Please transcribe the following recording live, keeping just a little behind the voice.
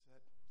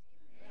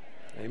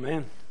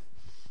Amen.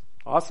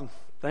 Awesome.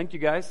 Thank you,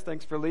 guys.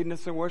 Thanks for leading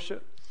us in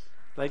worship.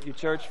 Thank you,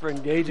 church, for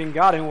engaging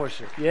God in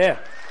worship. Yeah.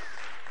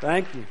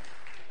 Thank you.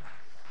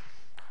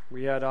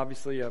 We had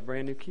obviously a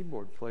brand new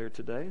keyboard player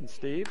today, and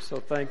Steve, so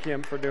thank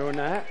him for doing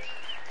that.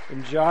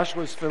 And Josh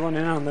was filling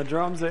in on the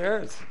drums there.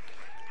 It's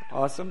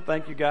awesome.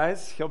 Thank you,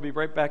 guys. He'll be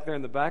right back there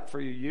in the back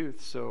for you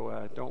youth,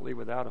 so don't leave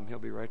without him. He'll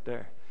be right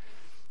there.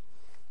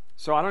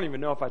 So I don't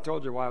even know if I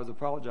told you why I was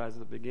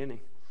apologizing at the beginning.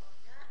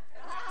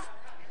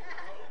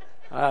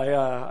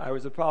 I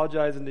was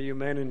apologizing to you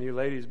men and you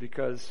ladies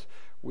because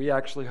we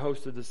actually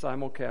hosted the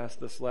simulcast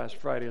this last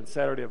Friday and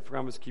Saturday of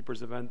Promise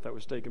Keepers event that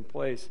was taking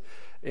place.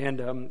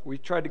 And we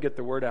tried to get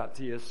the word out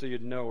to you so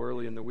you'd know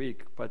early in the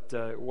week, but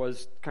it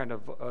was kind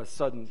of a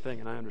sudden thing,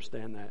 and I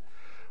understand that.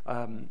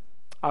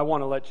 I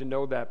want to let you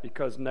know that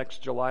because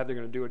next July they're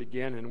going to do it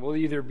again, and we'll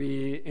either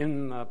be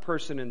in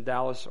person in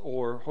Dallas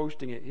or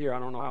hosting it here. I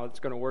don't know how it's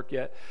going to work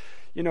yet.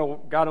 You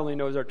know, God only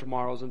knows our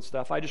tomorrows and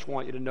stuff. I just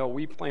want you to know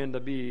we plan to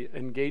be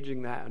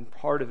engaging that and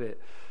part of it.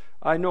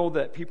 I know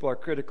that people are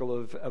critical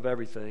of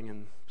everything,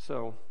 and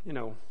so, you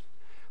know,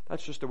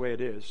 that's just the way it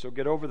is. So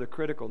get over the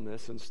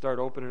criticalness and start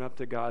opening up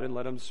to God and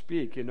let Him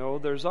speak. You know,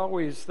 there's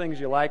always things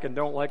you like and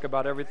don't like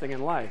about everything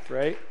in life,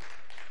 right?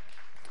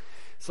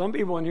 Some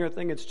people in here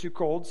think it's too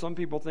cold. Some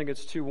people think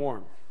it's too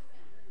warm.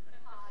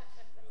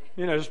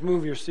 You know, just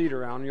move your seat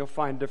around and you'll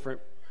find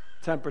different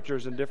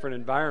temperatures in different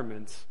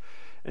environments.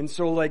 And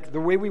so, like, the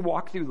way we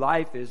walk through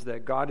life is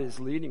that God is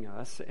leading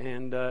us,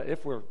 and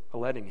if we're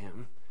letting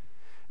Him,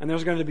 and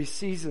there's going to be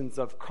seasons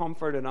of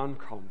comfort and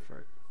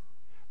uncomfort.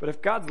 But if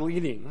God's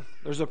leading,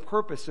 there's a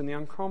purpose in the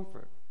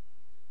uncomfort.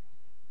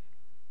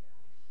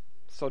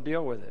 So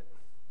deal with it.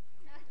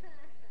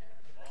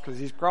 Because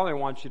He probably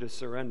wants you to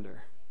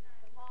surrender.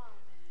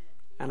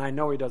 And I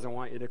know He doesn't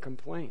want you to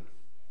complain.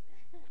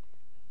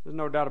 There's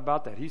no doubt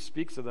about that. He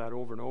speaks of that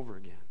over and over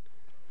again.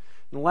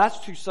 In the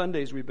last 2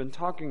 Sundays, we've been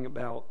talking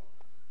about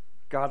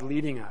God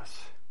leading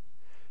us.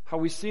 How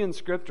we see in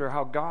Scripture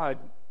how God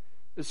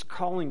is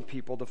calling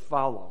people to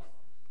follow.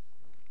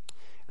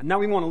 And now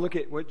we want to look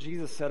at what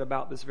Jesus said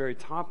about this very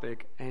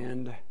topic.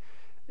 And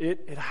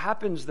it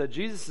happens that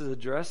Jesus is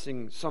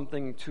addressing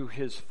something to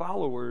His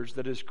followers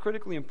that is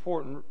critically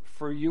important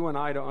for you and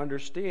I to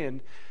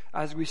understand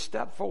as we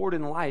step forward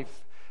in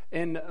life.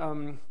 And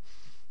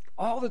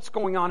all that's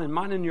going on in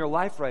mine and your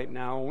life right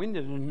now, we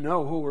need to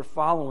know who we're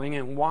following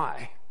and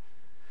why.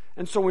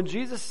 And so when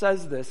Jesus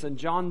says this in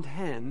John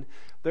 10,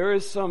 there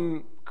is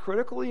some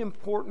critically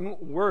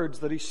important words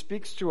that He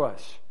speaks to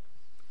us.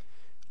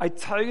 I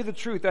tell you the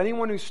truth,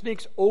 anyone who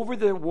sneaks over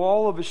the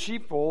wall of a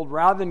sheepfold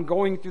rather than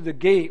going through the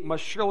gate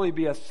must surely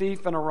be a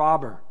thief and a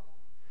robber.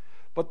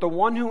 But the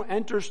one who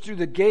enters through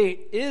the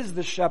gate is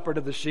the shepherd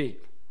of the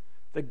sheep.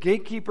 The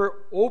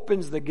gatekeeper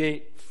opens the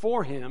gate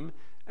for him,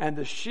 and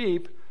the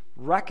sheep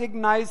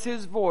recognize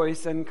his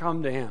voice and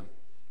come to him.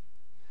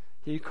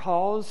 He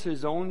calls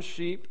his own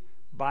sheep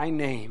by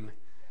name,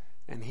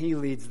 and he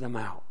leads them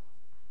out.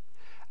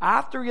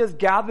 After he has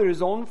gathered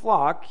his own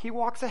flock, he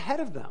walks ahead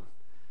of them,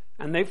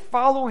 and they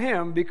follow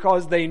him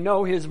because they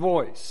know his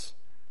voice.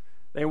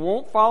 They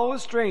won't follow a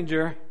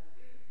stranger.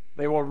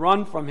 They will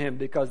run from him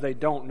because they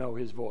don't know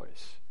his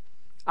voice.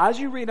 As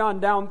you read on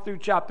down through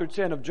chapter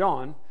 10 of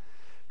John,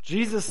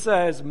 Jesus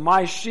says,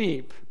 "My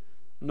sheep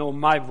know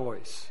my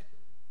voice."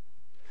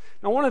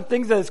 Now, one of the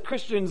things as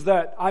Christians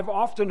that I've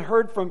often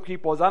heard from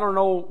people is, I don't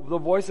know the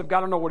voice of God,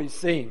 I don't know what He's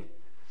saying.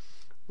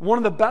 One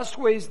of the best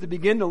ways to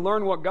begin to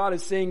learn what God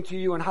is saying to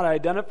you and how to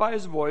identify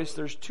His voice,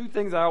 there's 2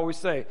 things I always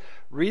say.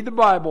 Read the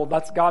Bible,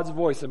 that's God's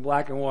voice in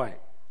black and white.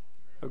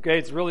 Okay,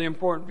 it's really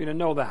important for you to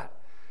know that.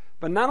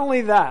 But not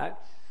only that,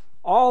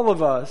 all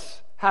of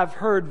us have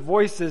heard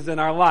voices in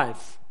our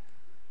life.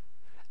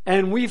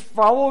 And we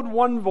followed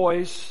one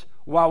voice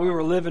while we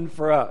were living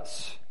for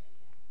us.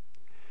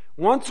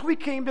 Once we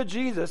came to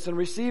Jesus and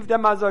received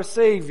Him as our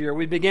Savior,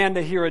 we began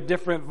to hear a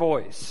different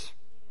voice.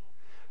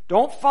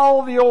 Don't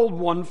follow the old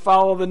one,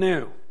 follow the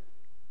new.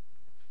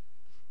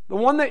 The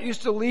one that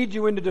used to lead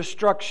you into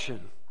destruction.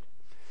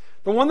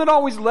 The one that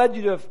always led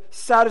you to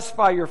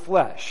satisfy your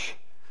flesh.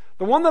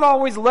 The one that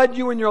always led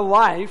you in your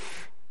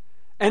life,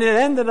 and it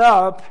ended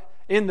up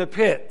in the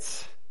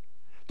pits.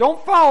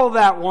 Don't follow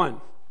that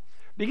one.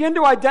 Begin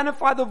to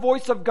identify the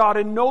voice of God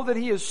and know that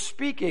He is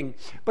speaking.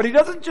 But He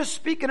doesn't just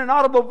speak in an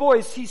audible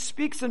voice. He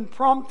speaks in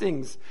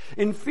promptings,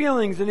 in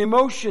feelings, in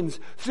emotions,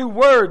 through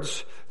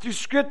words, through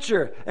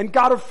Scripture. And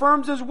God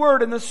affirms His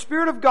Word. And the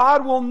Spirit of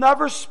God will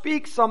never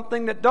speak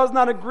something that does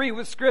not agree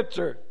with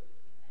Scripture.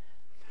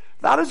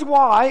 That is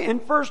why in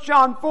 1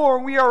 John 4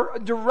 we are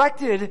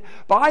directed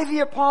by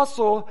the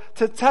apostle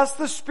to test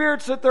the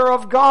spirits that they're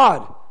of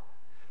God.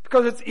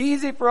 Because it's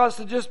easy for us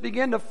to just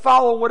begin to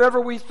follow whatever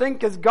we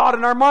think is God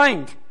in our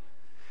mind.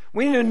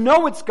 We need to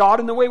know it's God,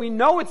 and the way we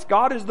know it's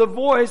God is the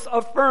voice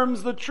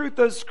affirms the truth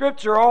of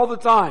Scripture all the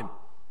time.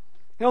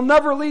 He'll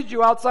never lead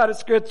you outside of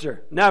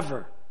Scripture.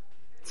 Never.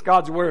 It's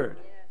God's Word.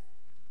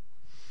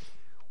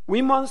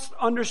 We must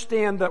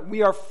understand that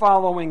we are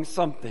following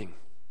something.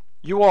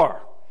 You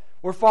are.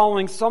 We're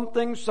following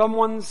something,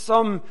 someone,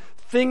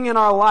 something in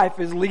our life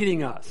is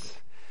leading us.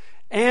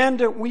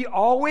 And we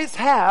always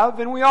have,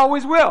 and we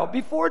always will.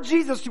 Before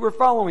Jesus, you were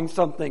following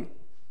something.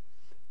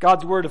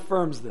 God's Word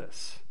affirms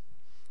this.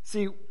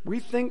 See, we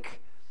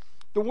think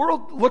the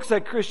world looks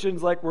at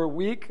Christians like we're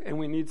weak and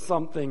we need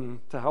something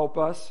to help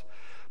us.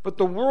 But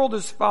the world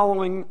is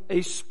following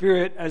a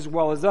spirit as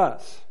well as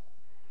us.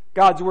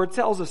 God's Word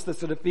tells us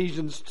this in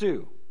Ephesians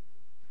 2.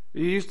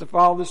 You used to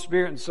follow the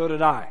Spirit, and so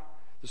did I.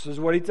 This is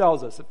what He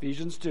tells us,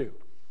 Ephesians 2.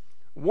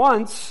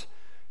 Once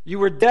you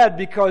were dead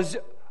because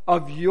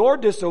of your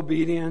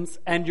disobedience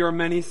and your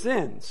many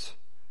sins.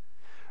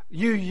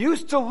 You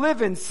used to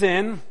live in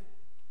sin.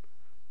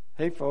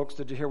 Hey folks,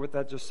 did you hear what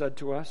that just said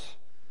to us?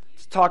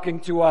 It's talking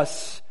to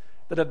us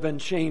that have been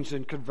changed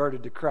and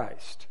converted to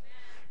Christ.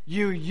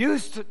 You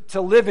used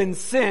to live in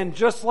sin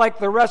just like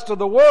the rest of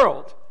the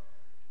world.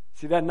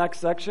 See that next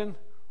section?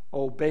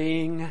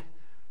 Obeying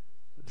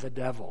the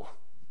devil.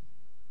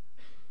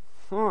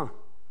 Well,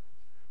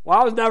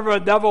 I was never a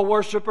devil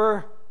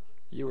worshiper.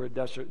 You were a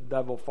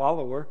devil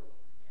follower.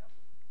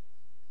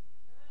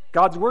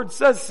 God's Word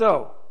says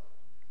so.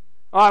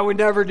 I would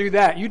never do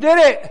that. You did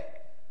it.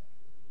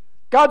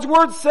 God's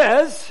Word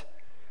says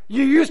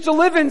you used to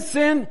live in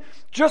sin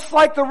just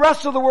like the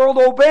rest of the world,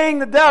 obeying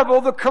the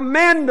devil, the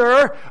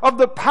commander of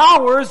the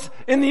powers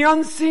in the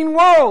unseen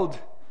world.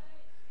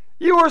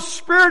 You were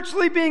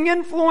spiritually being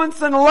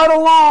influenced and led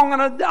along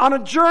on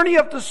a journey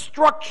of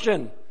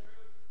destruction.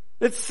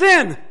 It's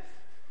sin.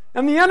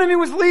 And the enemy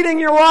was leading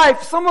your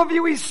life. Some of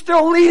you, he's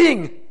still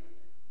leading.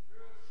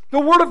 The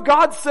Word of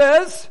God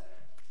says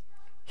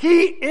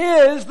He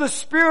is the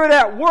Spirit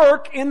at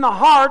work in the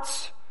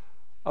hearts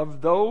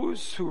of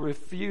those who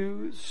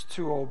refuse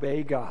to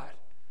obey God.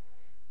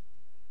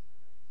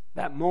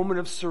 That moment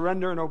of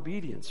surrender and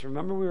obedience.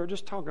 Remember, we were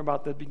just talking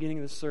about that at the beginning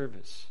of the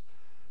service.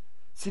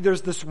 See,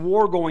 there's this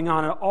war going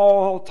on at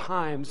all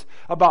times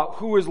about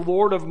who is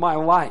Lord of my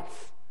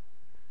life.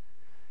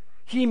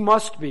 He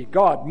must be,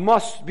 God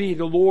must be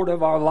the Lord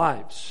of our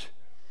lives.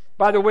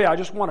 By the way, I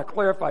just want to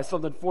clarify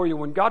something for you.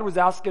 When God was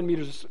asking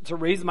me to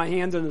raise my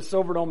hands in the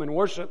Silverdome in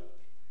worship,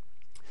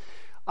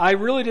 I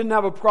really didn't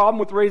have a problem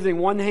with raising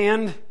one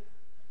hand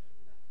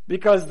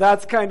because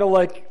that's kind of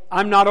like,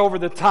 I'm not over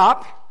the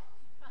top.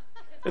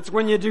 It's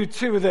when you do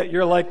two that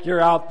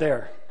you're out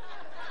there.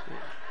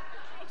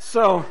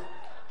 So,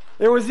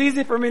 it was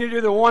easy for me to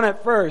do the one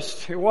at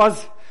first. It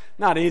was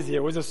not easy.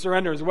 It was a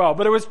surrender as well.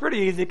 But it was pretty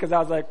easy because I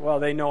was like, well,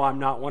 they know I'm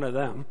not one of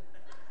them.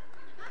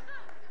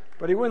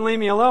 But He wouldn't leave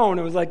me alone.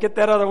 It was like, get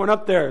that other one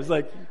up there. It was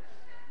like,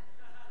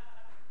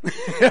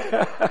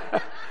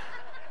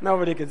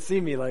 nobody could see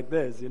me like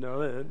this,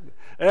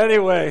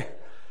 Anyway,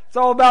 it's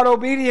all about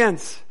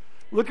obedience.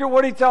 Look at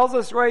what He tells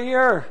us right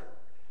here.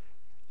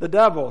 The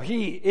devil,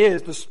 he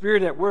is the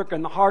spirit at work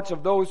in the hearts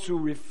of those who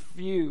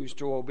refuse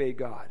to obey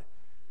God.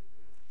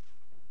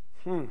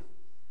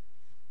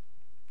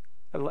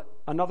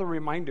 Another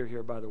reminder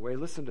here, by the way,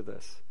 listen to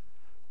this.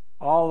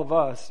 All of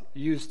us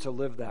used to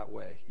live that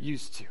way.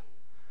 Used to.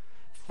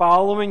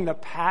 Following the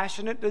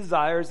passionate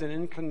desires and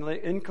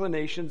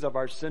inclinations of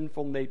our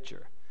sinful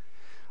nature.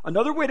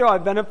 Another way to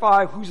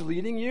identify who's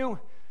leading you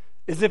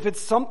is if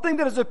it's something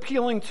that is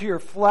appealing to your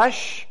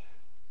flesh,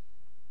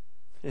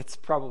 it's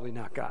probably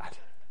not God.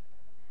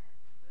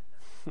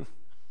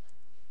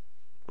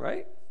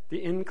 Right?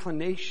 The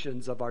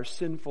inclinations of our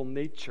sinful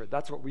nature.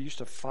 That's what we used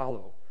to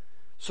follow.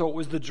 So it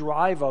was the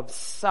drive of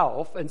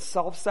self and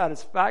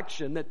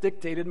self-satisfaction that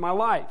dictated my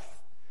life.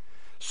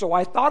 So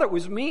I thought it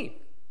was me.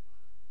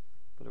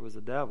 But it was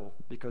the devil.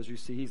 Because you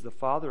see, he's the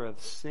father of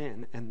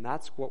sin. And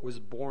that's what was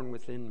born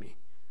within me.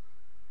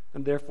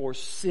 And therefore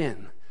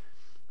sin,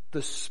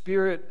 the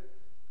spirit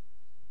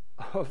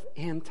of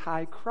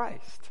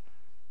Antichrist,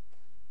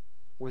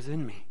 was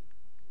in me.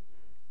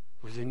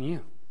 Was in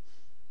you.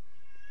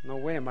 No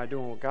way am I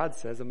doing what God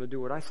says. I'm going to do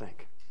what I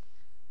think.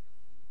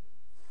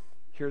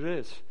 Here it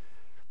is.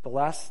 The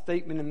last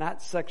statement in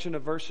that section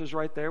of verses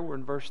right there, we're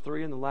in verse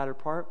 3 in the latter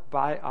part.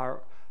 By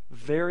our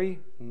very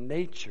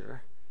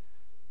nature,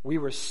 we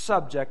were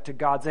subject to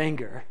God's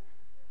anger,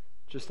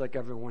 just like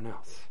everyone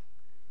else.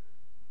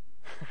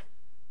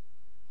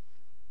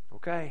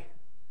 Okay.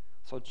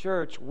 So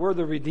church, we're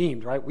the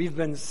redeemed, right? We've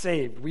been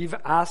saved. We've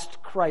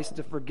asked Christ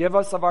to forgive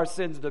us of our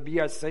sins, to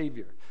be our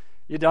Savior.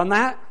 You done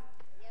that?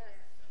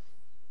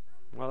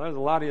 Well, there's a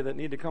lot of you that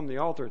need to come to the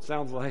altar, it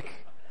sounds like.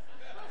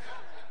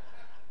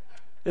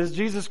 Is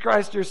Jesus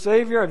Christ your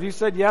Savior? Have you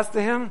said yes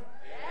to Him?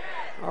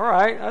 Yes. All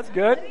right, that's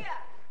good.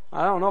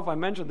 I don't know if I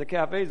mentioned the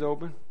cafe's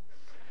open.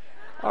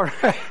 All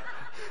right.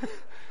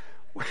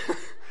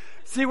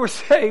 See, we're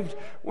saved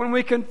when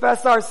we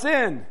confess our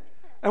sin.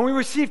 And we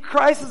receive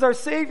Christ as our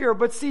Savior.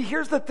 But see,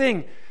 here's the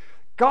thing.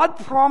 God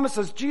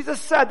promises, Jesus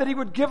said that He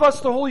would give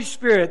us the Holy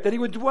Spirit, that He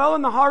would dwell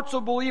in the hearts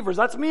of believers,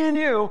 that's me and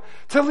you,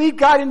 to lead,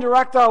 guide, and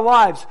direct our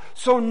lives.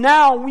 So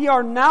now, we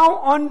are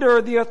now under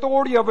the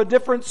authority of a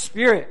different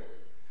spirit.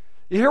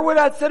 You hear what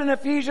that said in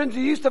Ephesians?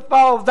 You used to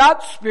follow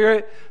that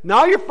spirit.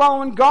 Now you're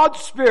following God's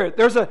spirit.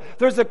 There's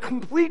a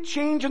complete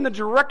change in the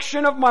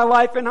direction of my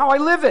life and how I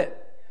live it.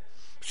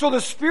 So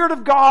the Spirit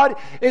of God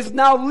is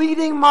now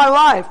leading my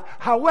life.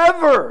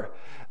 However,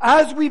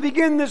 as we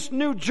begin this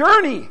new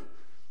journey,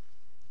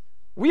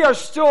 we are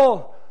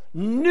still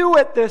new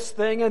at this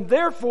thing, and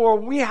therefore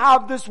we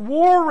have this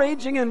war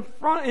raging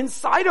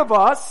inside of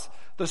us,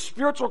 the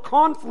spiritual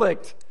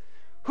conflict.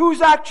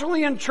 Who's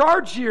actually in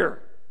charge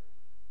here?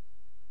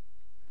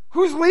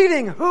 Who's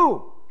leading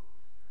who?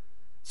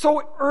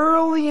 So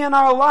early in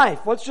our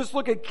life, let's just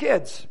look at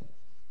kids.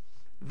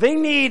 They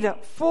need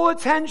full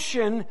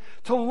attention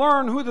to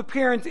learn who the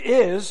parent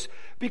is,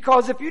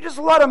 because if you just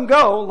let them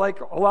go,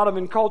 like a lot of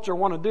in culture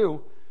want to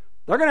do,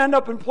 they're going to end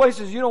up in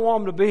places you don't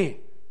want them to be.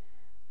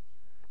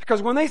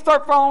 Because when they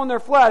start following their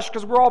flesh,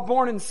 because we're all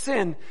born in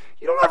sin,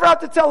 you don't ever have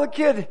to tell a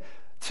kid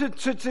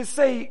to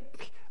say,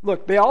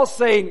 look, they all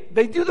say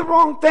they do the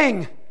wrong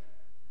thing.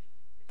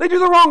 They do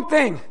the wrong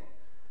thing.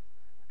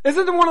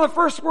 Isn't it one of the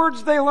first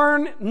words they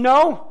learn?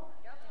 No.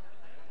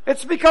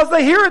 It's because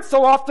they hear it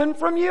so often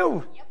from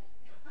you.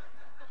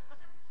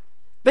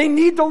 They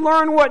need to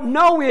learn what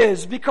no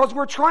is, because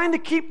we're trying to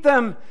keep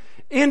them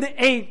in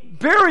a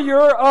barrier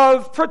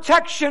of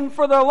protection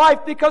for their life,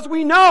 because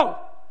we know.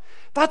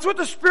 That's what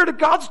the Spirit of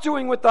God's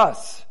doing with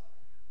us.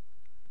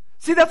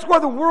 See, that's why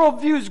the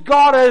world views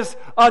God as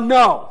a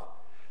no.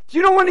 Do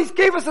you know when He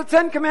gave us the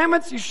 10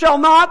 Commandments? You shall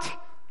not.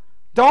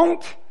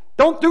 Don't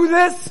do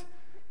this.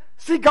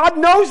 See, God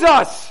knows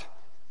us.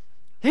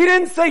 He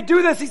didn't say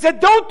do this. He said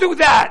don't do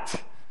that.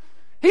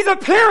 He's a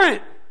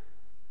parent.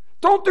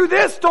 Don't do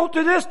this, don't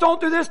do this,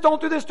 don't do this,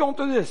 don't do this, don't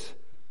do this.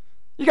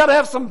 You got to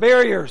have some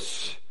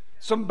barriers,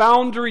 some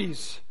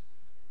boundaries.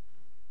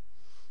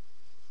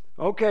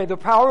 Okay, the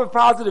power of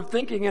positive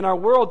thinking in our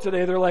world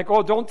today, they're like,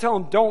 oh, don't tell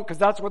them don't, because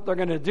that's what they're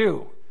going to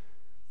do.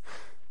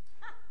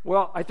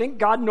 Well, I think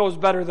God knows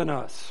better than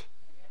us.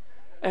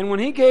 And when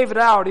He gave it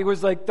out, He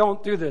was like,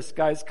 don't do this,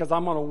 guys, because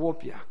I'm going to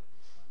whoop you.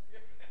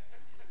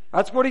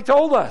 That's what He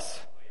told us.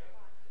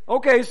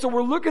 Okay, so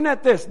we're looking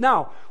at this.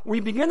 Now, we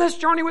begin this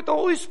journey with the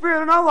Holy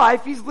Spirit in our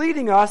life. He's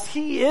leading us.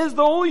 He is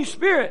the Holy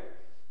Spirit.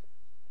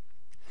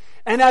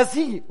 And as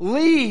He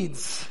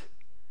leads,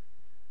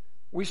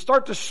 we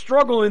start to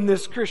struggle in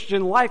this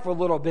Christian life a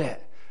little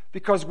bit,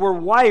 because we're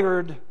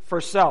wired for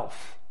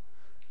self.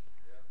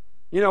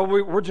 You know,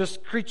 we're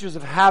just creatures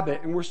of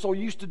habit, and we're so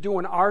used to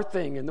doing our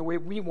thing and the way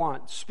we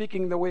want,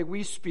 speaking the way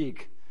we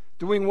speak,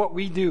 doing what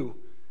we do,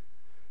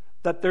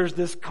 that there's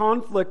this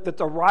conflict that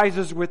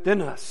arises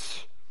within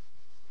us.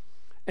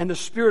 And the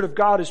Spirit of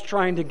God is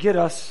trying to get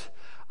us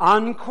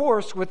on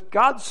course with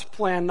God's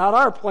plan, not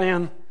our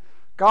plan,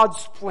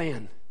 God's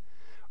plan.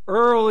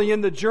 Early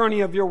in the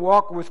journey of your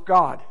walk with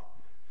God,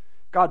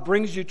 God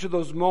brings you to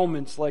those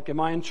moments like, am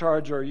I in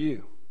charge or are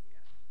you?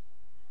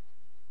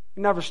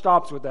 He never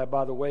stops with that,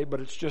 by the way, but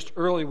it's just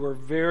early. We're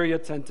very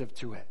attentive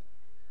to it.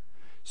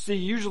 See,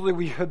 usually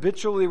we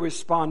habitually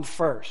respond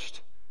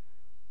first.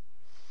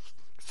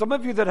 Some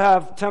of you that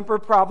have temper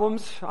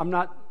problems, I'm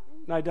not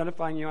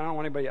identifying you, I don't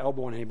want anybody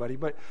elbowing anybody,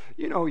 but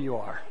you know who you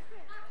are.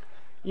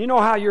 You know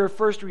how your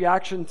first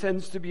reaction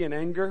tends to be in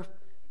anger?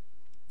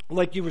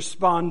 Like you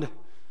respond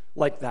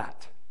like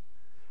that.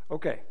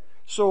 Okay.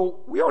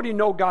 So we already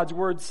know God's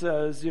Word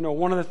says,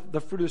 one of the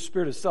fruit of the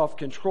Spirit is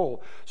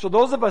self-control. So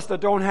those of us that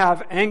don't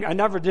have anger, I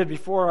never did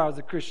before I was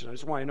a Christian. I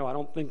just want you to know, I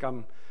don't think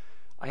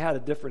I had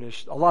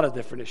a lot of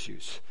different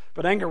issues.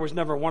 But anger was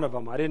never one of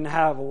them. I didn't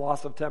have a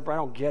loss of temper. I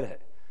don't get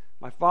it.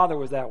 My father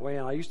was that way,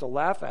 and I used to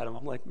laugh at him.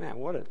 I'm like, man,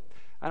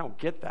 I don't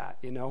get that,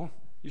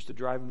 Used to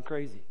drive him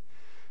crazy.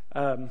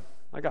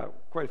 I got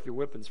quite a few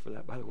whippings for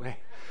that, by the way.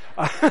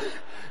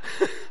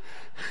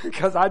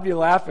 Because I'd be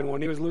laughing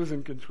when he was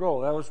losing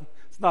control.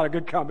 It's not a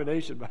good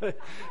combination. But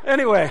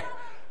anyway,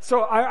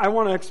 so I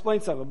want to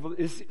explain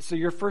something. So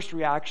your first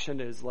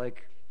reaction is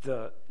like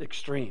the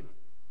extreme.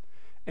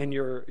 And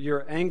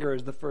your anger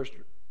is the first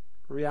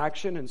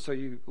reaction, and so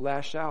you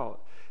lash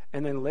out.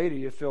 And then later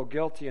you feel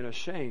guilty and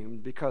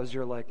ashamed because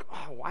you're like,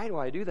 oh, why do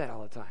I do that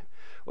all the time?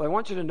 Well, I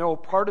want you to know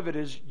part of it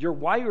is you're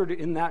wired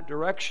in that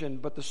direction,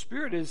 but the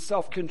Spirit is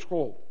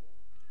self-control.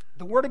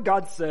 The Word of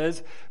God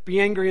says, be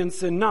angry and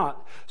sin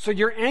not. So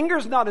your anger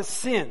is not a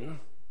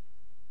sin.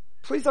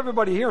 Please,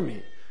 everybody hear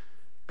me.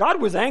 God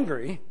was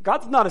angry.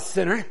 God's not a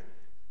sinner.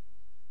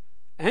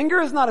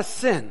 Anger is not a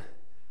sin.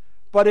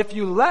 But if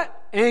you let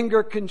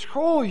anger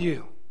control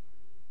you,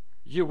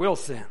 you will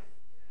sin.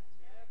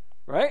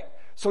 Right?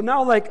 So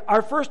now,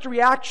 our first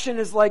reaction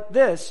is like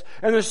this,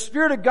 and the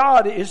Spirit of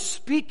God is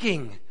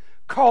speaking,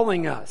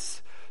 calling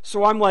us.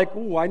 So I'm like,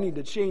 ooh, I need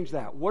to change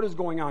that. What is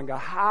going on, God?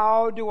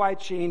 How do I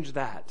change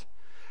that?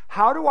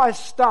 How do I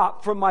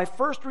stop from my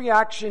first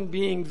reaction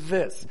being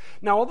this?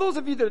 Now, all those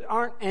of you that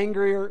aren't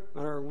angry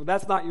or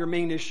that's not your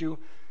main issue,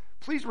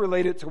 please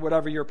relate it to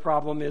whatever your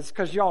problem is,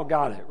 because y'all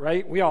got it,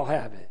 right? We all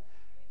have it.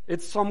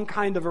 It's some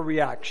kind of a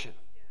reaction.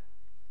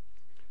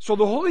 So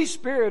the Holy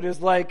Spirit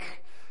is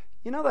like,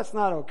 that's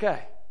not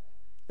okay.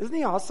 Isn't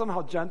He awesome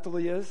how gentle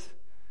He is?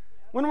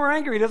 When we're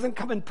angry, He doesn't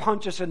come and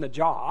punch us in the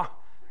jaw.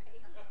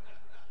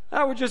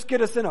 That would just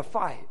get us in a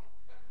fight.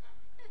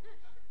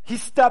 He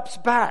steps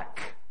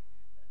back.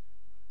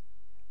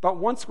 But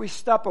once we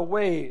step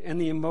away and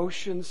the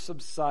emotions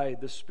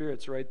subside, the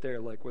Spirit's right there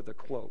like with a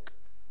cloak.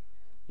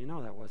 You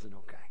know that wasn't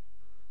okay.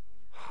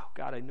 Oh,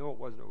 God, I know it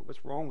wasn't.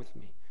 What's wrong with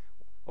me?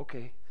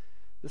 Okay.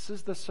 This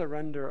is the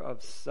surrender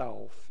of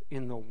self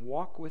in the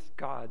walk with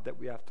God that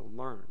we have to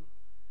learn.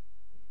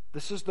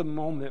 This is the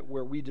moment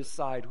where we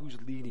decide who's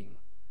leading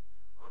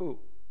who.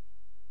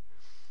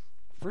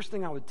 First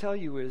thing I would tell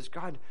you is,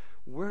 God,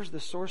 where's the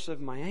source of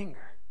my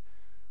anger?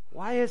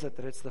 Why is it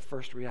that it's the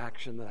first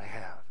reaction that I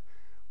have?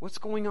 What's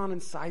going on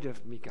inside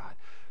of me, God?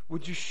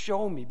 Would you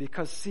show me?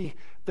 Because, see,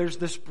 there's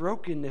this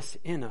brokenness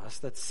in us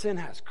that sin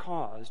has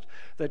caused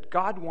that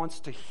God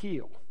wants to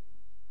heal.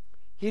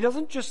 He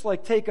doesn't just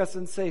like take us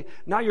and say,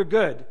 now you're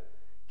good.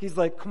 He's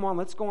like, come on,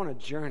 let's go on a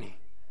journey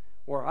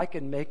where I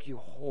can make you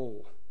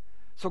whole.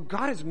 So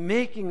God is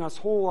making us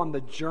whole on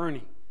the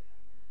journey.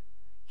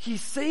 He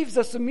saves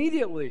us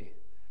immediately,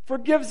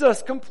 forgives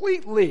us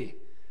completely,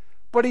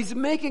 but He's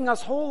making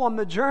us whole on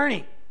the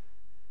journey.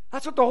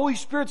 That's what the Holy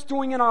Spirit's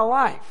doing in our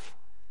life.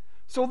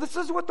 So this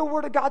is what the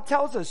Word of God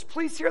tells us.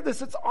 Please hear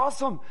this. It's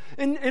awesome.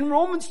 In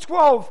Romans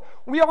 12,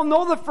 we all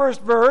know the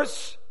first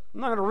verse.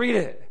 I'm not going to read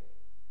it.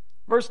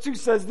 Verse 2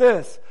 says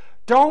this: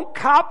 don't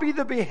copy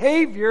the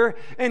behavior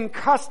and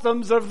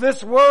customs of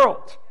this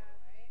world.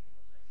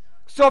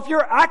 So if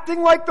you're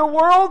acting like the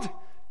world,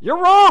 you're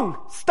wrong.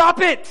 Stop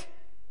it.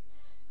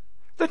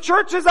 The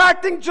church is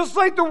acting just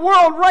like the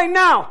world right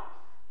now.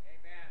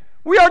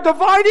 We are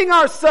dividing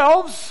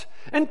ourselves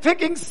and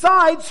picking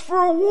sides for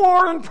a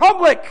war in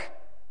public.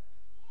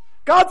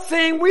 God's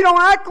saying we don't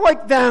act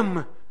like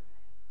them.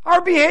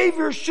 Our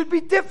behavior should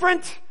be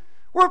different.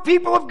 We're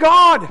people of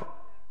God.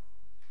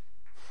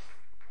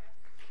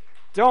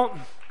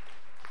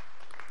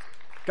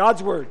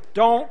 God's word,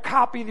 don't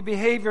copy the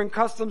behavior and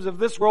customs of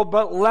this world,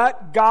 but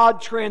let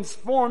God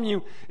transform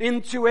you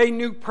into a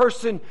new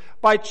person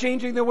by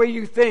changing the way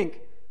you think.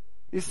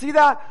 You see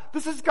that?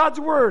 This is God's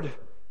word.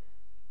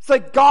 It's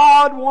like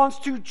God wants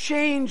to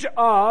change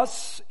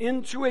us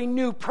into a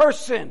new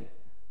person.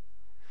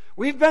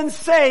 We've been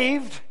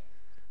saved.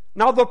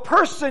 Now the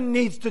person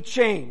needs to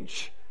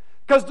change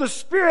because the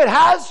Spirit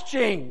has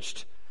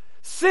changed.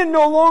 Sin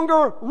no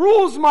longer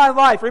rules my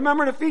life.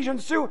 Remember in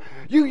Ephesians 2,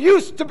 you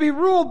used to be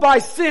ruled by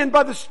sin,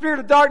 by the spirit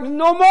of darkness.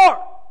 No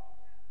more.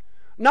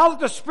 Now that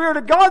the Spirit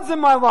of God's in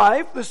my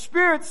life, the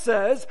Spirit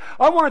says,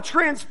 I want to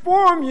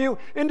transform you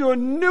into a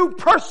new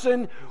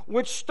person,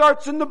 which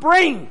starts in the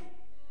brain.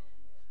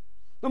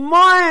 The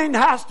mind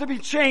has to be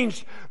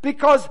changed,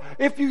 because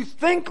if you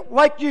think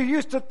like you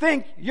used to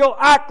think, you'll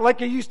act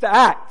like you used to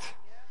act.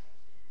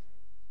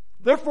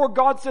 Therefore,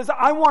 God says,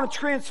 I want to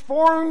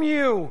transform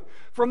you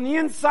from the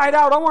inside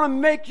out. I want to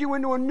make you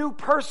into a new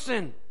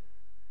person.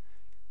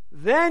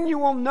 Then you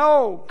will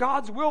know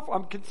God's will.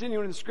 I'm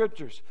continuing in the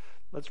scriptures.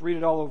 Let's read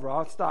it all over.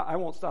 I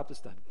won't stop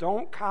this time.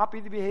 Don't copy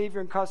the behavior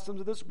and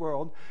customs of this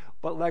world,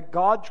 but let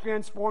God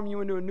transform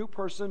you into a new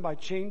person by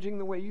changing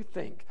the way you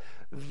think.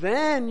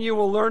 Then you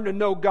will learn to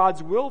know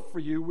God's will for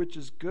you, which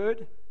is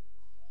good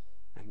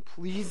and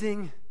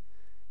pleasing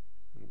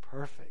and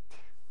perfect.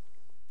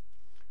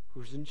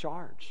 Who's in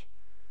charge?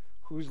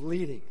 Who's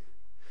leading?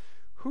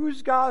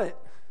 Who's got it?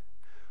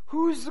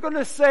 Who's going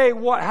to say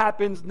what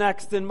happens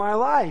next in my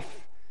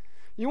life?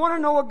 You want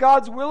to know what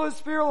God's will is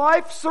for your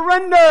life?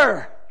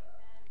 Surrender.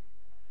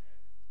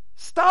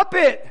 Stop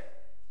it.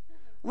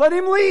 Let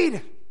Him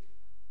lead.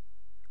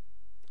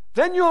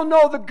 Then you'll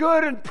know the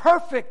good and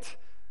perfect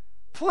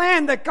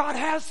plan that God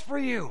has for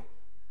you.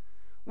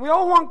 We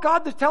all want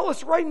God to tell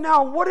us right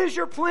now, what is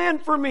your plan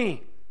for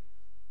me?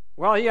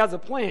 Well, He has a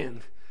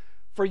plan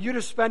for you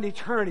to spend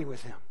eternity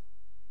with Him.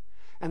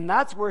 And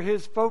that's where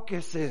His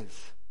focus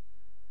is.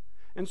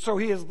 And so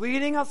He is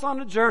leading us on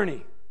a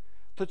journey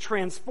to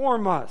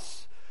transform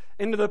us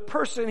into the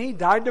person He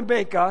died to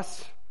make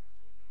us,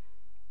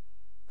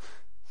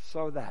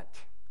 so that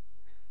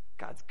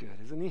God's good,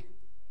 isn't He?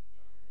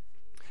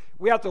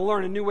 We have to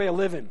learn a new way of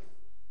living,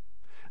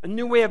 a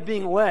new way of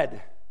being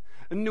led,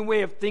 a new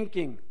way of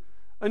thinking,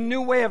 a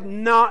new way of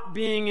not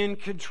being in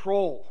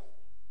control.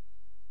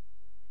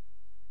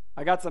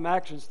 I got some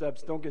action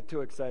steps. Don't get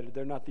too excited.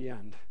 They're not the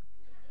end.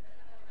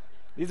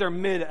 These are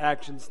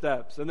mid-action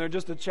steps, and they're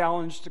just a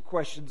challenge to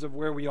questions of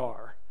where we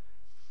are.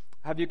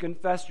 Have you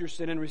confessed your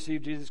sin and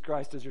received Jesus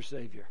Christ as your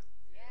Savior?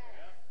 Yes.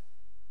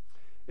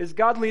 Is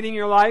God leading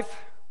your life?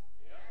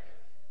 Yes.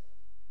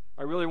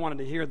 I really wanted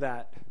to hear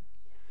that.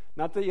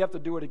 Not that you have to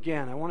do it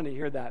again. I wanted to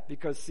hear that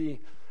because, see,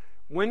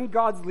 when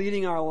God's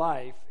leading our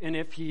life, and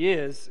if He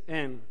is,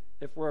 and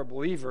if we're a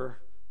believer,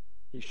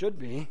 He should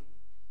be,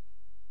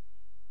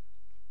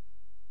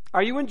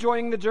 are you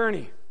enjoying the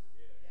journey?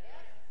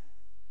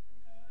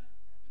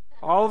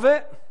 All of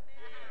it?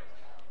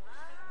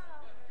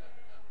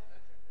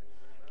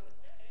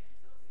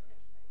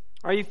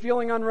 Are you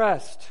feeling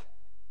unrest?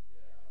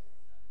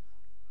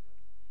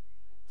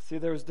 See,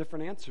 there was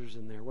different answers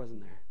in there, wasn't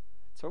there?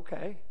 It's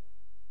okay.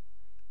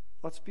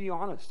 Let's be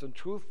honest and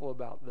truthful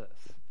about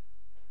this.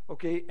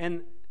 Okay,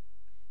 and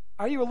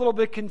are you a little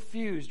bit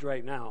confused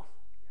right now?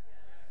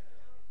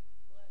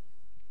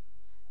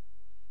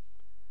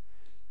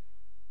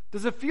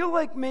 Does it feel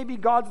like maybe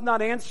God's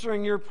not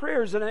answering your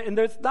prayers? And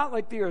it's not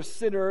like you're a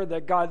sinner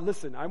that God,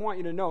 listen, I want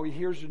you to know He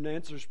hears and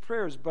answers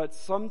prayers, but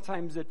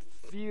sometimes it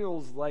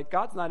feels like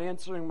God's not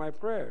answering my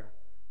prayer.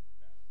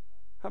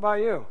 How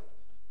about you?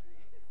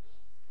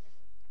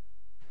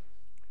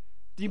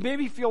 Do you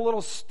maybe feel a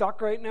little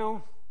stuck right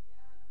now?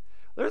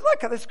 There's like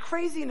this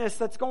craziness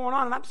that's going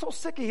on, and I'm so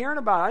sick of hearing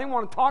about it. I didn't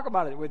want to talk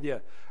about it with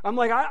you. I'm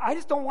like, I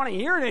just don't want to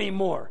hear it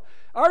anymore.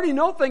 I already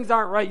know things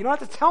aren't right. You don't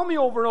have to tell me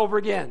over and over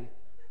again.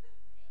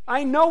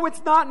 I know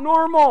it's not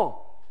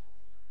normal.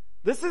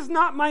 This is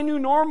not my new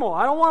normal.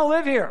 I don't want to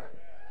live here.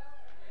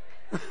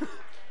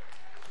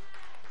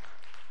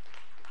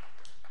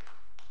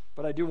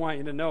 But I do want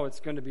you to know it's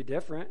going to be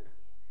different.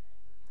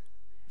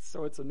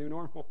 So it's a new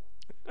normal.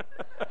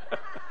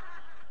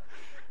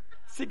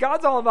 See,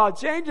 God's all about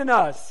changing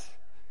us.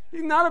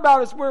 He's not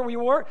about us where we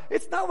were.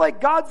 It's not like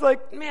God's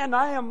like, man,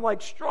 I am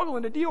like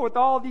struggling to deal with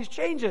all of these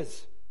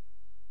changes.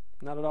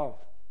 Not at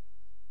all.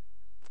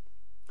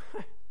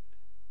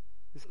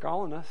 He's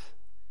calling us.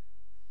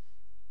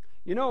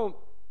 You know,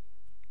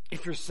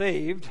 if you're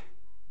saved,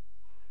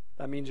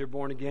 that means you're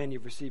born again,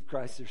 you've received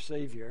Christ as your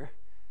Savior.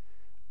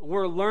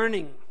 We're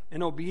learning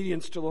in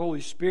obedience to the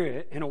Holy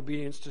Spirit and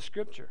obedience to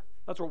Scripture.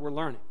 That's what we're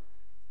learning.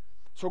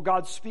 So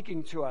God's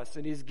speaking to us,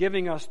 and He's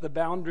giving us the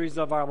boundaries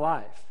of our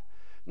life.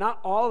 Not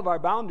all of our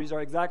boundaries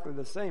are exactly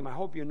the same. I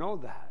hope you know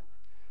that.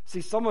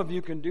 See, some of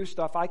you can do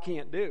stuff I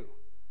can't do.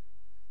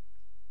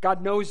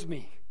 God knows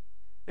me,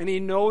 and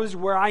He knows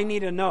where I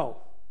need to know.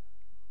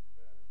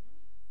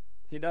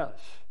 He does.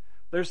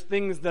 There's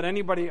things that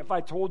anybody, if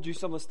I told you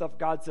some of the stuff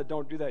God said,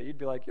 don't do that, you'd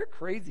be like, you're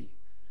crazy.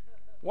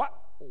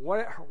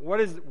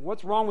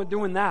 What's wrong with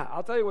doing that?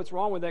 I'll tell you what's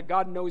wrong with that.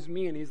 God knows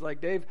me, and He's like,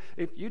 Dave,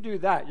 if you do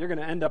that, you're going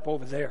to end up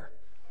over there.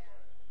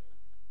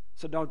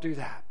 So don't do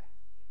that.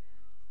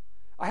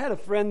 I had a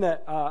friend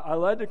that I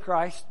led to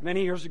Christ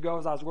many years ago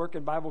as I was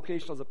working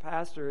bivocational as a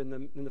pastor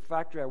in the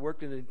factory I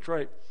worked in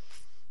Detroit.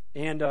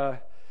 And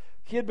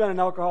he had been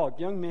an alcoholic,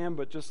 young man,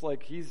 but just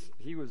like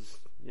he was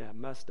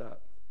messed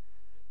up.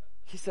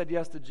 He said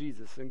yes to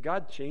Jesus, and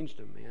God changed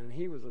him, man. And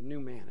he was a new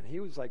man, and he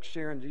was like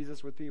sharing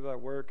Jesus with people at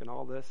work and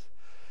all this.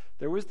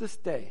 There was this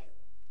day,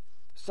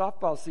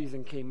 softball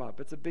season came up.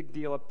 It's a big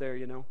deal up there,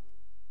 you know.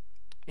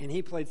 And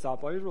he played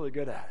softball. He was really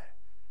good at it.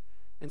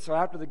 And so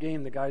after the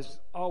game, the guys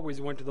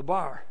always went to the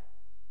bar.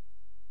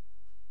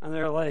 And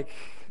they're like,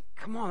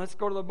 come on, let's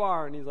go to the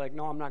bar. And he's like,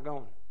 no, I'm not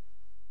going.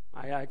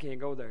 I can't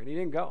go there. And he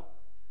didn't go.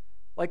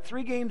 Like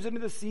 3 games into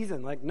the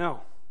season, like,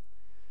 no.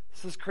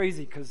 This is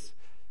crazy because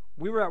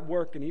we were at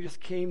work and he just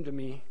came to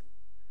me.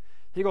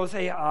 He goes,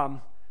 hey,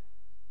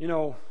 you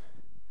know,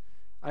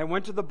 I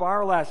went to the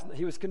bar last night.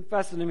 He was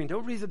confessing to me. No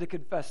reason to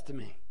confess to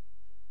me.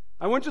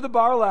 I went to the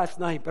bar last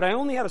night, but I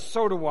only had a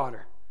soda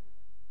water.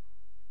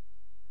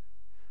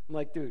 I'm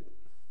like, dude, you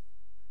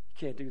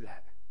can't do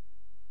that.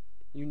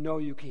 You know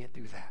you can't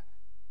do that.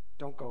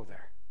 Don't go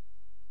there.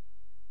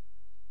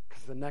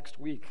 Because the next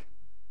week,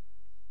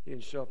 he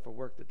didn't show up for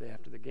work the day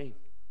after the game.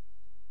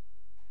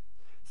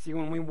 See,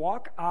 when we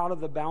walk out of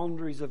the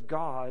boundaries of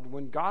God,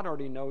 when God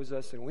already knows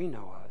us and we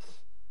know us,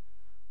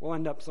 we'll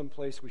end up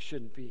someplace we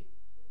shouldn't be.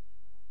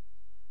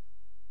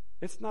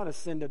 It's not a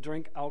sin to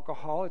drink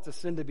alcohol. It's a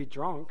sin to be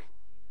drunk.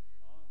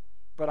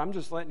 But I'm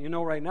just letting you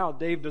know right now,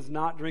 Dave does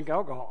not drink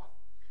alcohol.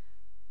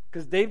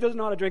 Because Dave doesn't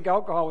know how to drink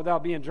alcohol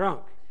without being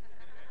drunk.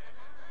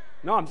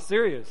 No, I'm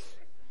serious.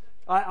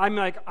 I'm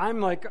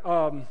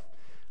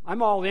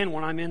all in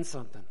when I'm in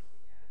something.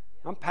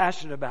 I'm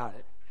passionate about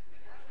it.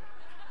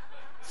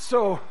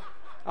 So,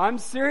 I'm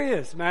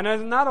serious, man.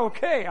 It's not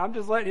okay. I'm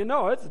just letting you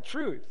know. It's the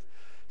truth.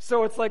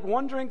 So, it's like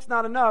 1 drink's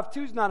not enough,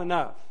 2's not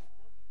enough.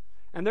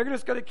 And they're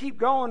just going to keep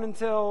going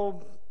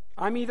until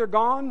I'm either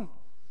gone,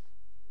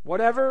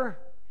 whatever.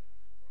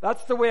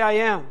 That's the way I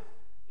am.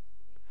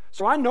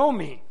 So, I know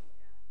me.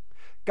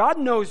 God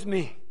knows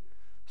me.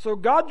 So,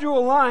 God drew a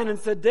line and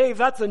said, Dave,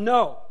 that's a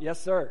no.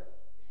 Yes, sir.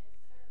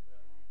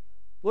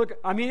 Look,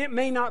 I mean, it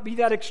may not be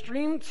that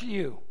extreme to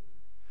you.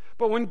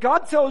 But when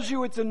God tells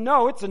you it's a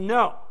no, it's a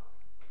no.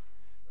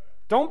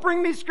 Don't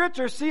bring me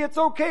scripture. See, it's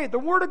okay. The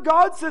Word of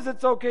God says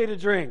it's okay to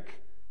drink.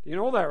 You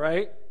know that,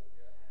 right?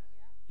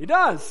 He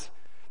does.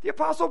 The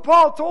Apostle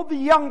Paul told the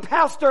young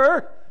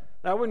pastor,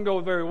 that wouldn't go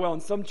very well in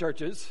some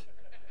churches,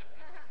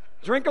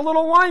 drink a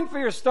little wine for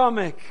your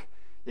stomach.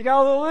 You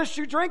got a little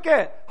issue, drink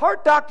it.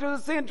 Heart doctors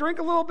are saying, drink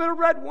a little bit of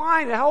red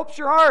wine. It helps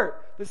your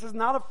heart. This is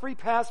not a free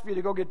pass for you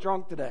to go get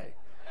drunk today.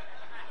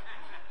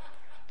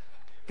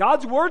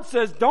 God's word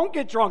says, don't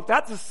get drunk.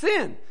 That's a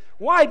sin.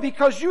 Why?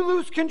 Because you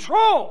lose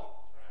control.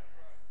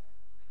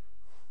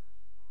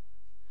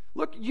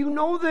 Look, you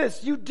know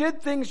this. You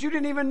did things you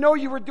didn't even know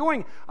you were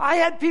doing. I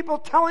had people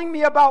telling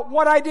me about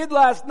what I did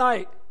last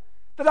night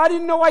that I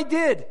didn't know I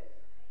did.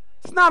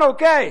 It's not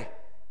okay.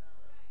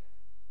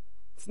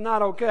 It's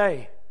not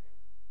okay.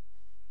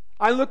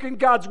 I look in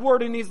God's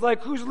word and He's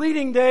like, who's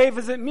leading, Dave?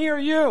 Is it me or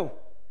you?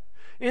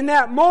 In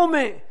that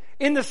moment,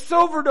 in the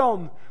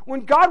Silverdome,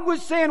 when God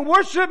was saying,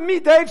 worship me,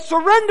 Dave,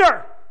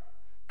 surrender.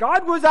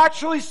 God was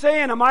actually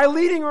saying, am I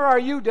leading or are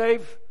you,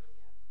 Dave?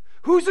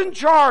 Who's in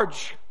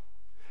charge?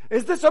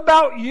 Is this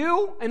about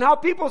you and how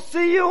people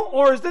see you?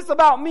 Or is this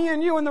about me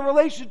and you and the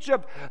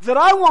relationship that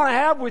I want to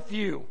have with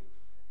you?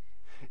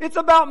 It's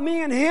about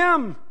me and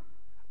Him.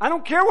 I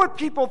don't care what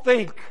people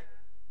think.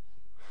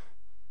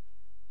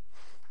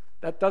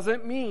 That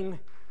doesn't mean,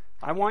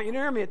 I want you to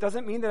hear me, it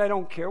doesn't mean that I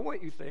don't care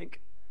what you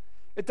think.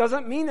 It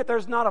doesn't mean that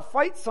there's not a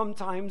fight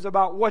sometimes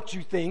about what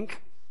you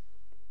think.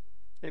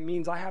 It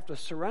means I have to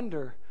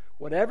surrender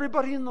what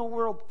everybody in the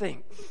world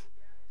thinks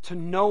to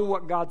know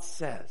what God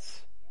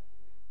says.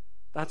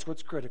 That's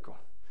what's critical.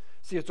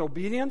 See, it's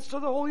obedience to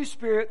the Holy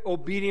Spirit,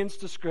 obedience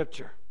to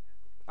Scripture.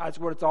 That's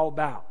what it's all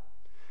about.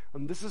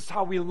 And this is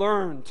how we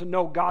learn to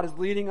know God is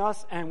leading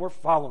us and we're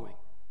following.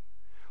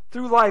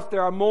 Through life,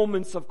 there are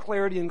moments of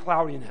clarity and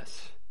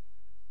cloudiness.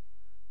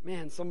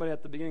 Man, somebody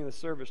at the beginning of the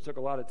service took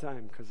a lot of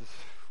time because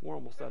we're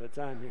almost out of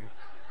time here.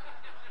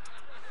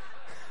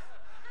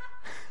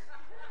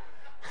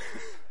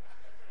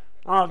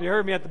 I don't know if you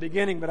heard me at the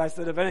beginning, but I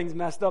said if anything's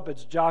messed up,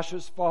 it's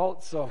Josh's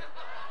fault. So,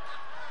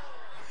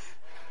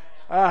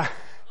 yeah,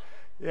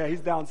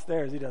 he's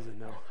downstairs. He doesn't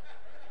know.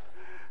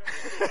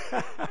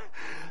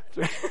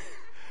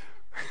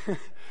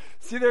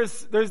 See,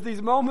 there's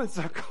these moments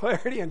of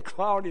clarity and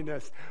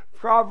cloudiness.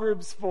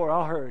 Proverbs 4,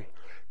 I'll hurry.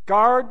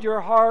 Guard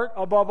your heart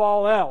above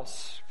all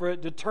else, for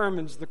it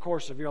determines the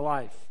course of your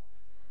life.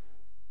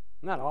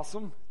 Isn't that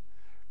awesome?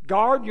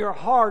 Guard your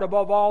heart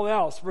above all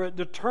else, for it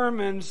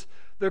determines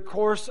the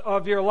course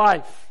of your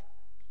life.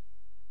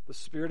 The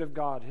Spirit of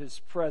God, His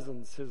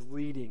presence, His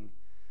leading.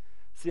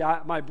 See,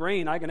 my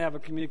brain, I can have a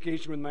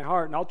communication with my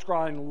heart, and I'll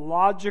try and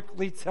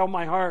logically tell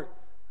my heart,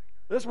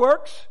 this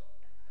works.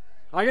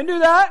 I can do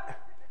that.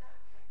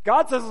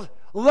 God says,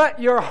 let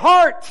your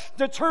heart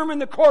determine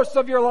the course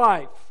of your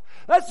life.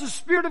 That's the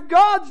Spirit of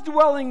God's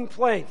dwelling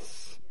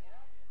place.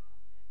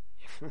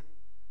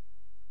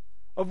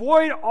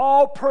 Avoid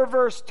all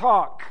perverse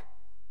talk.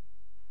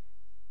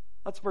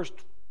 That's verse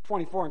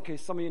 24 in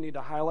case some of you need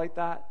to highlight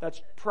that.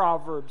 That's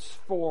Proverbs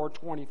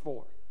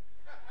 4:24.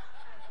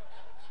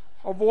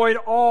 Avoid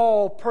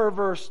all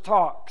perverse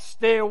talk.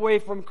 Stay away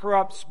from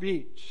corrupt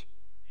speech.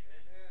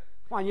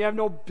 Come on, you have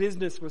no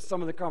business with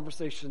some of the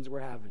conversations we're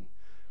having.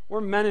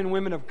 We're men and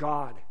women of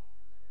God.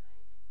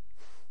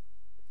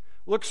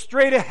 Look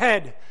straight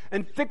ahead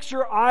and fix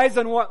your eyes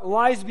on what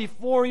lies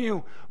before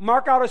you.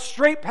 Mark out a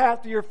straight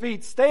path to your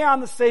feet. Stay on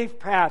the safe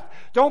path.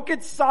 Don't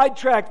get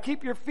sidetracked.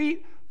 Keep your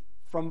feet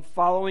from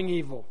following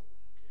evil.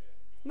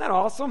 Isn't that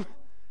awesome?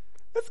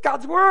 That's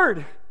God's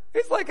word.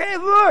 He's like, hey,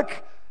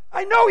 look,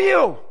 I know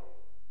you.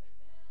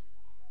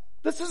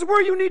 This is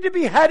where you need to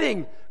be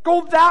heading.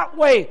 Go that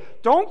way.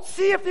 Don't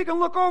see if you can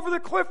look over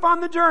the cliff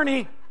on the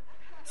journey.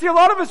 See, a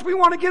lot of us, we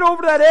want to get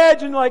over that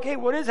edge and like, hey,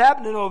 what is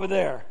happening over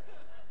there?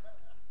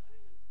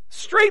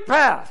 Straight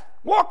path.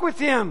 Walk with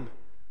Him.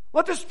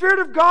 Let the Spirit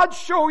of God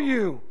show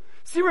you.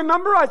 See,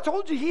 remember, I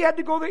told you he had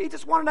to go there. He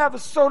just wanted to have a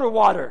soda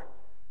water.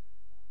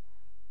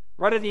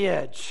 Right at the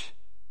edge.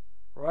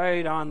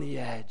 Right on the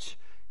edge.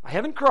 I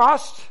haven't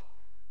crossed.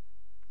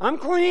 I'm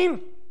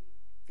clean.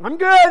 I'm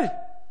good.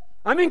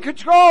 I'm in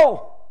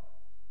control.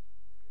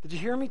 Did you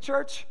hear me,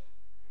 church?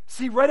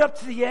 See, right up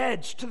to the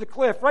edge, to the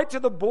cliff, right to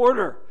the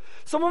border.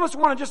 Some of us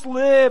want to just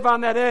live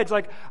on that edge.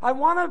 Like, I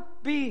want to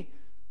be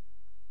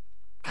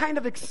kind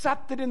of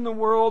accepted in the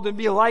world and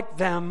be like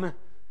them,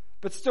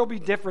 but still be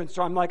different.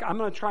 So I'm like, I'm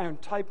going to try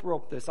and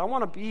tightrope this. I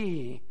want to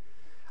be,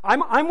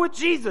 I'm with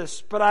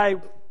Jesus,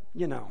 but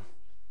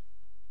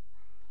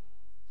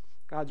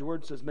God's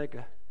word says make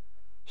a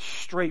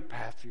straight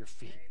path for your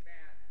feet.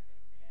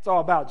 It's all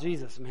about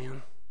Jesus,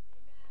 man.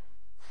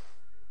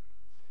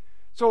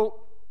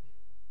 So,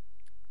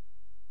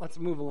 let's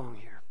move along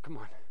here. Come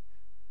on.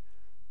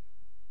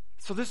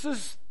 So this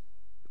is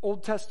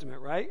Old Testament,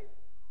 right?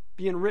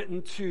 Being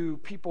written to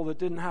people that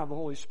didn't have the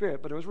Holy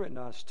Spirit, but it was written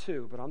to us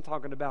too. But I'm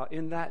talking about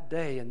in that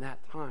day, in that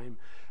time,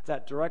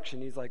 that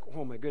direction. He's like,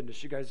 oh my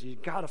goodness, you guys, you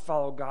got to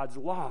follow God's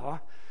law.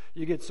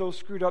 You get so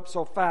screwed up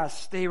so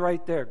fast, stay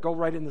right there. Go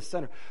right in the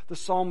center. The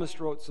psalmist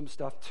wrote some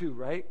stuff too,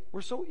 right?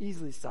 We're so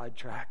easily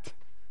sidetracked.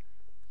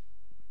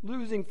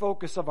 Losing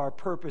focus of our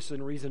purpose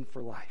and reason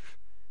for life.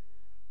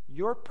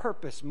 Your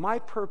purpose, my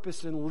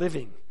purpose in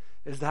living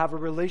is to have a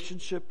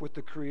relationship with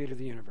the Creator of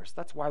the universe.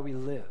 That's why we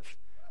live.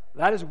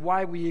 That is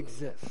why we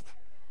exist.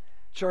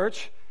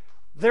 Church,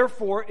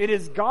 therefore, it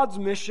is God's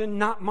mission,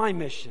 not my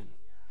mission.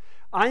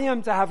 I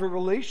am to have a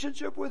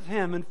relationship with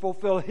Him and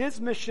fulfill His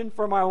mission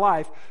for my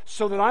life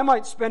so that I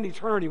might spend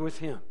eternity with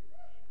Him.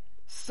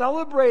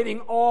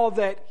 Celebrating all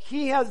that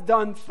He has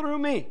done through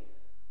me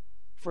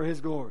for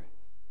His glory.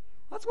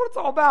 That's what it's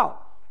all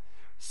about.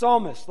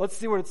 Psalmist, let's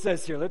see what it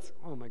says here.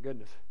 Oh my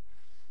goodness.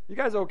 You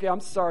guys okay?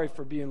 I'm sorry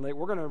for being late.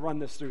 We're going to run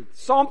this through.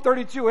 Psalm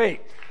 32:8.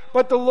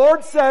 But the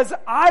Lord says,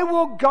 I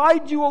will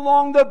guide you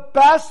along the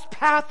best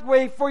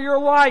pathway for your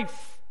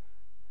life.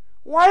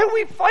 Why are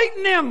we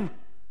fighting Him?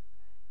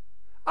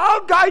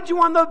 I'll guide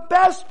you on the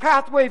best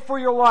pathway for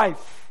your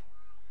life.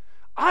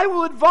 I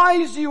will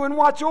advise you and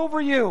watch over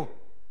you.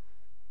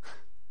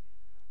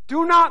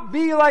 Do not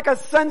be like a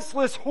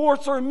senseless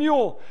horse or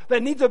mule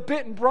that needs a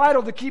bit and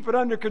bridle to keep it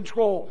under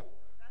control.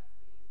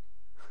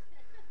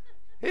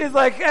 He's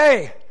like,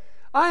 hey,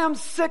 I am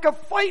sick of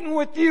fighting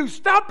with you.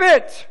 Stop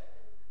it.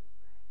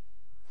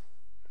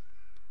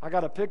 I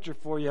got a picture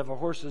for you of a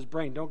horse's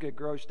brain. Don't get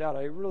grossed out.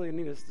 I really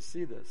need us to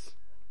see this.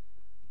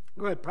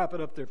 Go ahead, pop it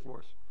up there for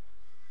us.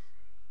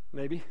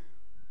 Maybe.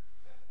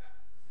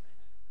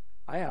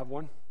 I have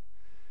one.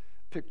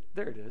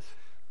 There it is.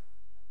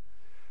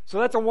 So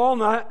that's a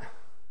walnut.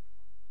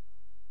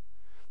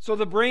 So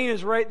the brain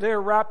is right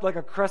there wrapped like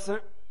a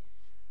crescent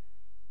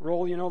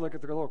roll, like a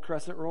little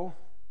crescent roll.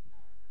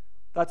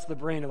 That's the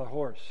brain of the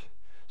horse.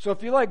 So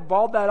if you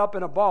balled that up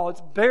in a ball,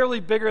 it's barely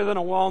bigger than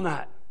a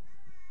walnut.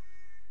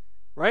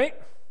 Right?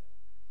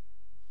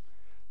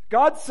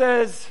 God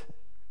says,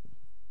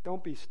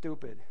 don't be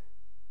stupid.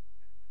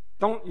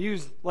 Don't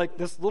use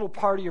this little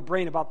part of your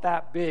brain about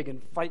that big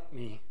and fight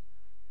me.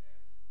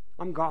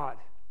 I'm God.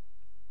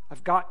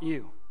 I've got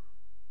you.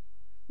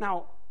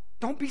 Now,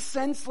 don't be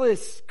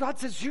senseless. God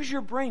says, use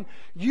your brain.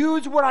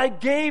 Use what I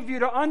gave you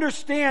to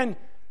understand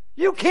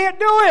you can't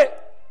do it.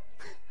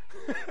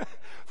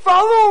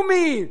 Follow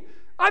me.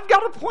 I've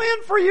got a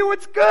plan for you.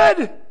 It's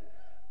good.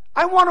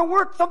 I want to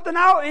work something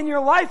out in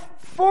your life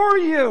for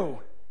you.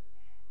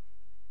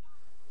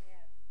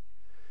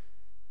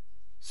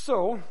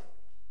 So,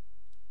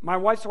 my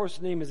wife's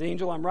horse's name is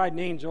Angel. I'm riding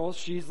Angel.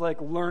 She's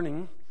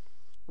learning,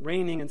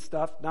 reining and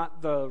stuff.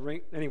 Not the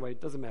rein. Anyway,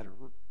 it doesn't matter.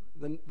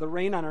 The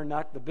rein on her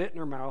neck, the bit in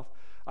her mouth.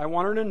 I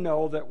want her to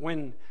know that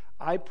when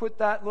I put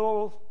that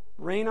little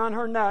rein on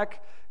her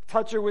neck,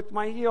 touch her with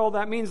my heel,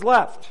 that means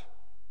left.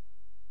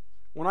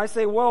 When I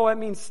say whoa, that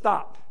means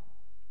stop.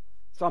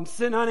 So I'm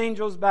sitting on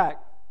Angel's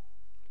back.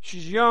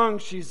 She's young.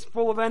 She's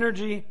full of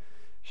energy.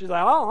 She's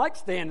like, I don't like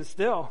standing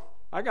still.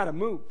 I got to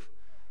move.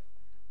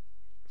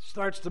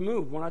 Starts to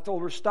move when I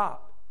told her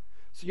stop.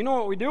 So you know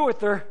what we do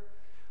with her?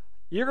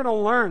 You're going to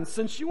learn.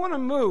 Since you want to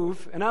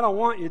move, and I don't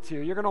want you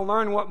to, you're going to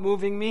learn what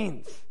moving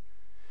means.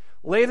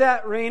 Lay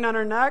that rein on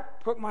her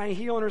neck, put my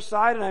heel on her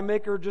side, and I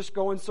make her just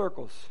go in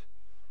circles.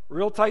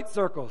 Real tight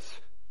circles.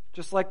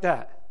 Just like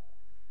that.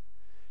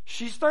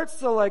 She starts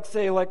to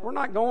say, we're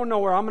not going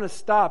nowhere. I'm going to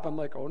stop. I'm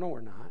like, oh, no,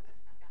 we're not.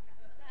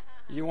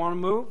 You want to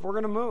move? We're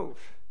going to move.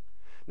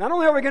 Not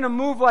only are we going to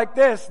move like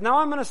this, now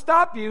I'm going to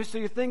stop you so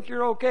you think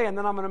you're okay, and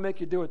then I'm going to make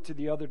you do it to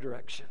the other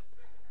direction.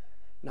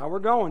 Now we're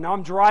going. Now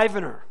I'm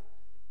driving her.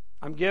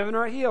 I'm giving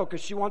her a heel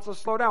because she wants to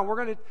slow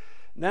down.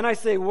 Then I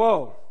say,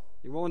 whoa,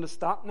 you willing to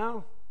stop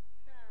now?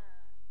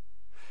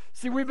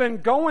 See, we've been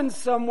going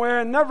somewhere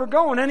and never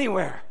going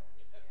anywhere.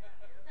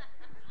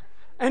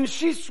 And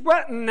she's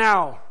sweating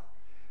now.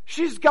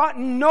 She's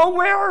gotten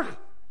nowhere.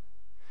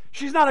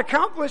 She's not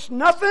accomplished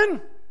nothing.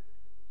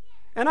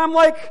 And I'm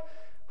like,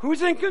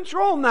 who's in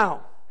control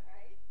now?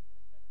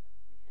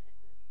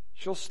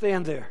 She'll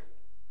stand there.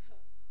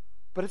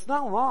 But it's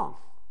not long.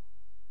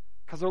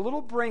 Because her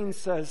little brain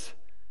says,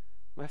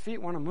 my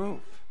feet want to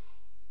move.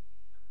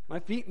 My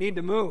feet need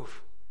to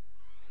move.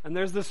 And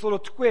there's this little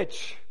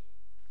twitch.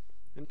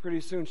 And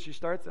pretty soon she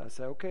starts. I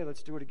say, okay,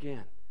 let's do it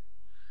again.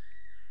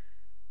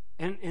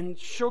 And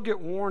she'll get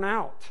worn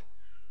out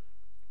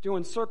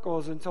doing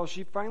circles until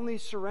she finally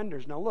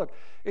surrenders. Now look,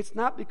 it's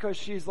not because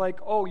she's like,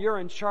 oh, you're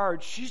in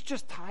charge. She's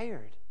just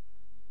tired.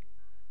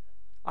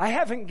 I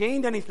haven't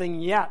gained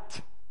anything yet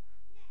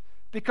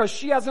because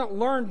she hasn't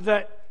learned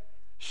that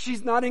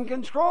she's not in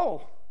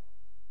control.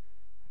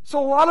 So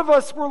a lot of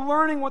us, we're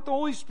learning what the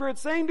Holy Spirit's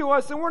saying to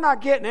us and we're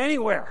not getting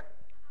anywhere.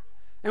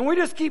 And we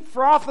just keep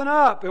frothing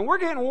up and we're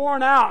getting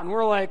worn out and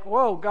we're like,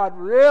 whoa, God,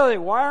 really?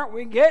 Why aren't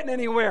we getting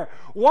anywhere?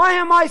 Why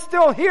am I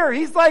still here?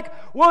 He's like,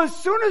 well, as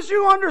soon as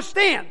you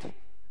understand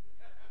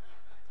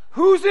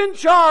who's in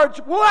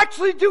charge, we'll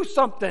actually do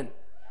something.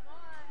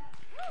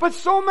 But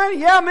so many,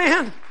 yeah,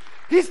 man,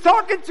 he's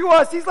talking to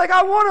us. He's like,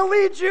 I want to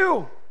lead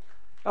you.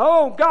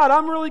 Oh, God,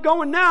 I'm really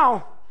going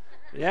now.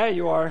 Yeah,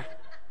 you are.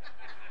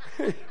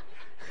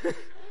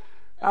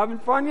 Having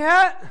fun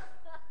yet?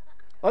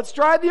 Let's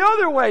try it the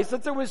other way.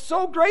 Since it was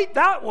so great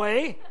that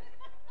way,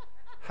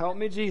 help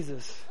me,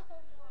 Jesus.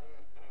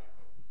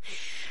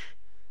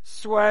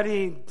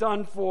 Sweaty,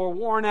 done for,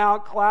 worn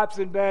out, collapsed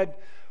in bed.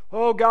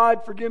 Oh,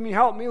 God, forgive me,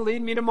 help me,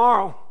 lead me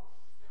tomorrow.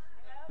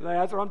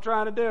 That's what I'm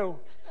trying to do.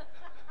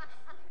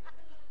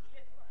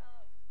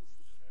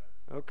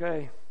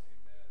 Okay.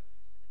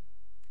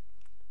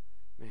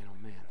 Man,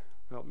 oh man,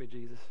 help me,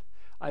 Jesus.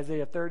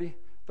 Isaiah 30,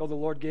 though the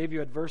Lord gave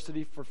you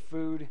adversity for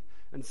food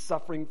and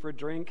suffering for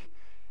drink,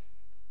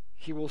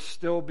 He will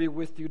still be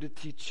with you to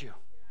teach you.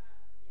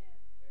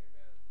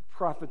 The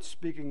prophet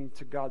speaking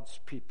to God's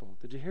people.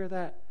 Did you hear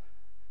that?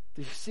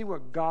 Did you see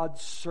what God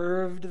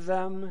served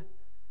them?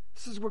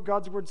 This is what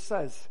God's word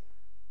says.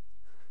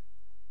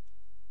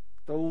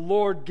 The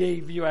Lord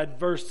gave you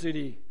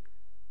adversity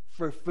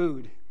for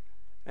food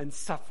and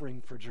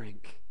suffering for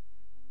drink.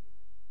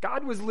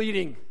 God was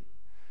leading.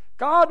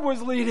 God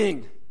was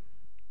leading.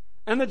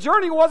 And the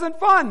journey wasn't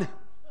fun.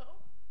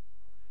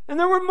 And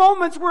there were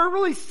moments where it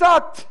really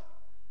sucked.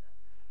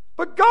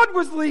 But God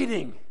was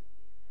leading.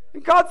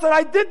 And God said,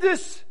 I did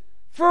this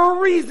For a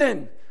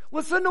reason.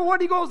 Listen to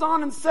what he goes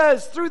on and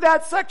says through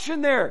that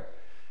section there.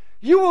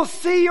 You will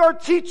see your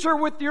teacher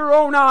with your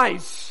own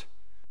eyes.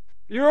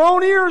 Your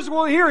own ears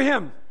will hear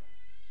him.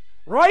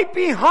 Right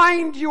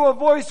behind you a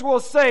voice will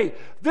say,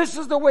 this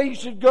is the way you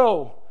should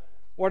go.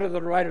 Or to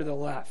the right or the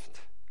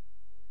left.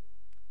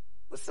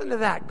 Listen to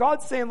that.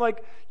 God's saying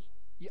like,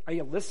 are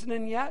you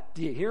listening yet?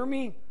 Do you hear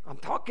me? I'm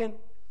talking.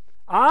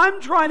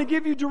 I'm trying to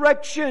give you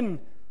direction.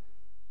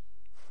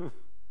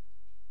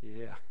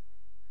 Yeah.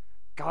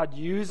 God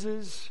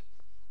uses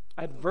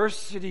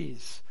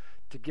adversities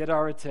to get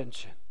our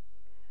attention.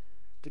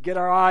 To get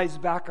our eyes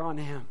back on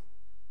him.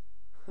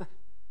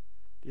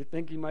 Do you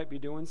think he might be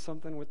doing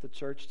something with the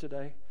church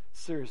today?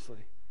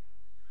 Seriously.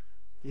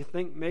 Do you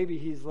think maybe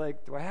he's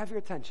like, do I have your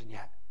attention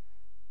yet?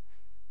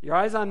 Your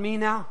eyes on me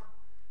now?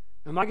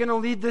 Am I going to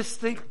lead this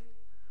thing?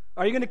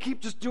 Are you going to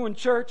keep just doing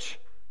church?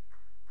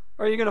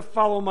 Or are you going to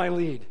follow my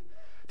lead?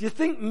 Do you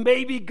think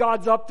maybe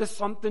God's up to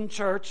something,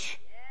 church?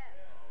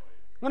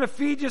 I'm going to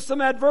feed you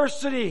some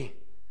adversity.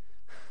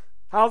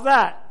 How's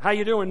that? How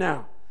you doing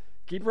now?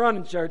 Keep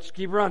running, church.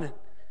 Keep running.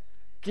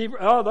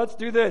 Let's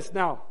do this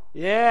now.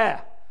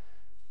 Yeah.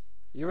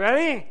 You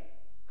ready?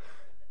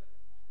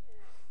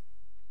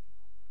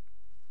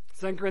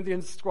 2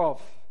 Corinthians 12.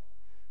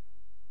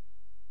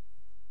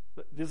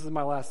 This is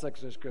my last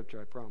section of scripture,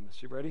 I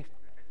promise. You ready?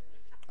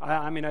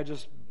 I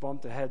just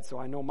bumped ahead, so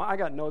I know I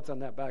got notes on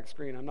that back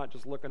screen. I'm not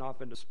just looking off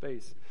into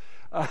space.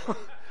 I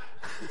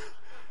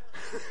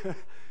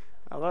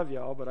love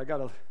y'all, but I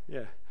gotta,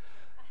 yeah.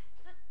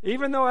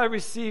 Even though I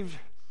received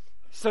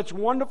such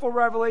wonderful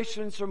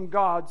revelations from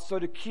God, so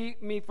to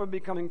keep me from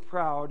becoming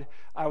proud,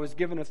 I was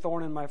given a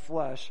thorn in my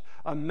flesh,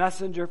 a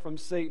messenger from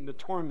Satan to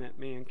torment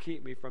me and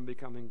keep me from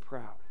becoming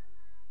proud.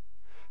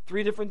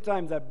 3 different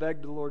times I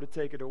begged the Lord to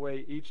take it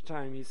away. Each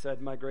time he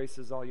said, my grace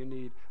is all you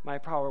need. My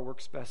power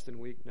works best in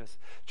weakness.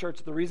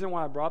 Church, the reason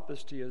why I brought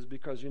this to you is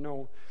because,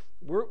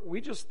 we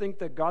just think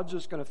that God's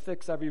just going to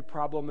fix every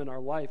problem in our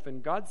life.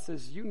 And God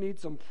says you need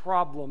some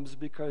problems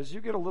because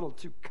you get a little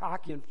too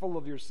cocky and full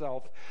of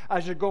yourself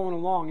as you're going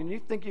along and you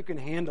think you can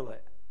handle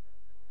it.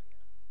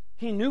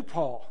 He knew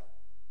Paul.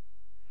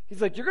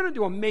 He's like, you're going to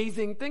do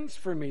amazing things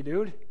for me,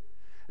 dude.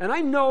 And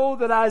I know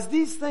that as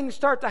these things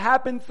start to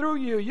happen through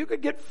you, you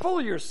could get full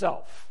of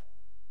yourself.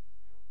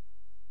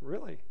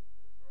 Really?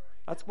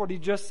 That's what he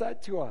just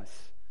said to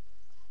us.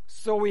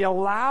 So we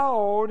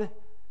allowed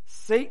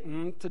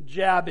Satan to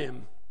jab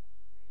him.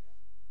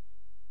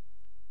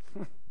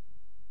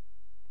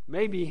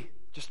 Maybe,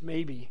 just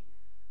maybe,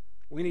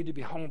 we need to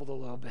be humbled a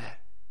little bit.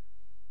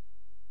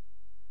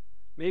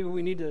 Maybe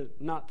we need to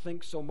not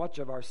think so much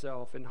of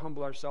ourselves and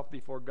humble ourselves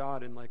before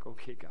God and like,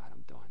 okay, God,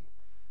 I'm done.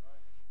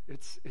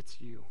 It's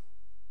you.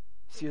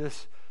 See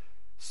this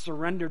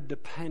surrendered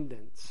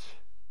dependence.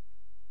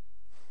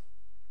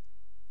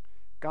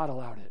 God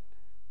allowed it.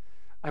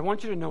 I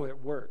want you to know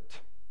it worked.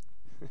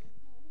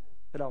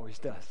 It always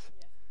does.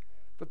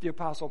 But the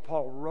Apostle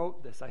Paul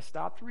wrote this. I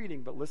stopped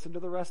reading, but listen to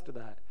the rest of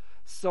that.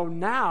 So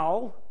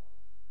now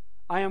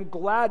I am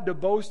glad to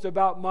boast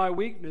about my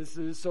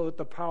weaknesses so that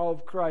the power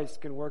of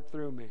Christ can work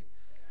through me.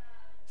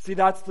 See,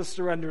 that's the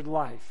surrendered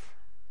life.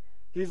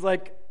 He's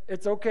like,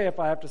 it's okay if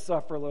I have to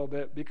suffer a little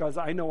bit because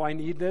I know I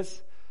need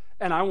this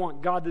and I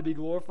want God to be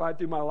glorified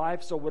through my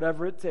life. So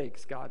whatever it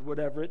takes, God,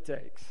 whatever it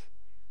takes.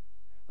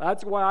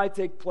 That's why I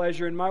take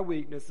pleasure in my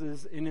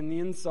weaknesses and in the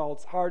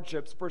insults,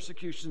 hardships,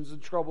 persecutions,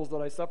 and troubles that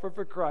I suffer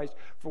for Christ.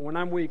 For when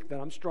I'm weak, then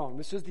I'm strong.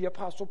 This is the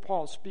Apostle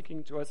Paul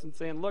speaking to us and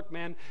saying, look,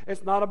 man,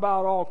 it's not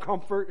about all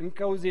comfort and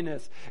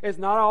coziness. It's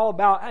not all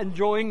about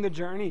enjoying the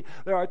journey.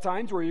 There are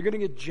times where you're going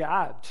to get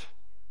jabbed.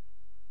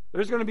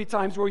 There's going to be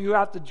times where you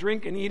have to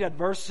drink and eat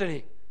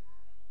adversity.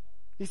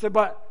 He said,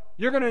 but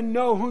you're going to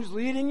know who's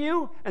leading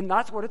you, and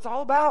that's what it's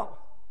all about.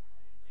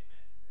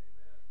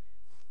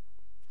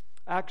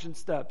 Action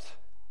steps.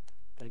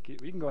 Thank you.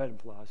 You can go ahead and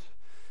applause.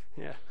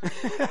 Yeah.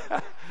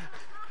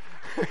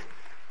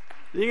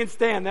 You can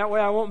stand. That way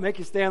I won't make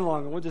you stand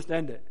long, and we'll just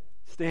end it.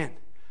 Stand.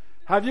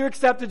 Have you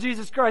accepted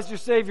Jesus Christ, your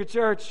Savior,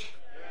 church? Yes.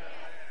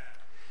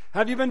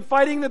 Have you been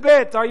fighting the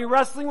bit? Are you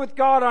wrestling with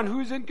God on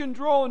who's in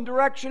control and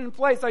direction and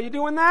place? Are you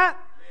doing that?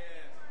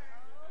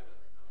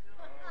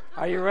 Yes.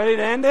 Are you ready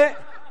to end it?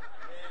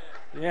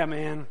 Yeah,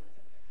 man.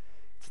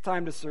 It's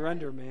time to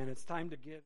surrender, man. It's time to give.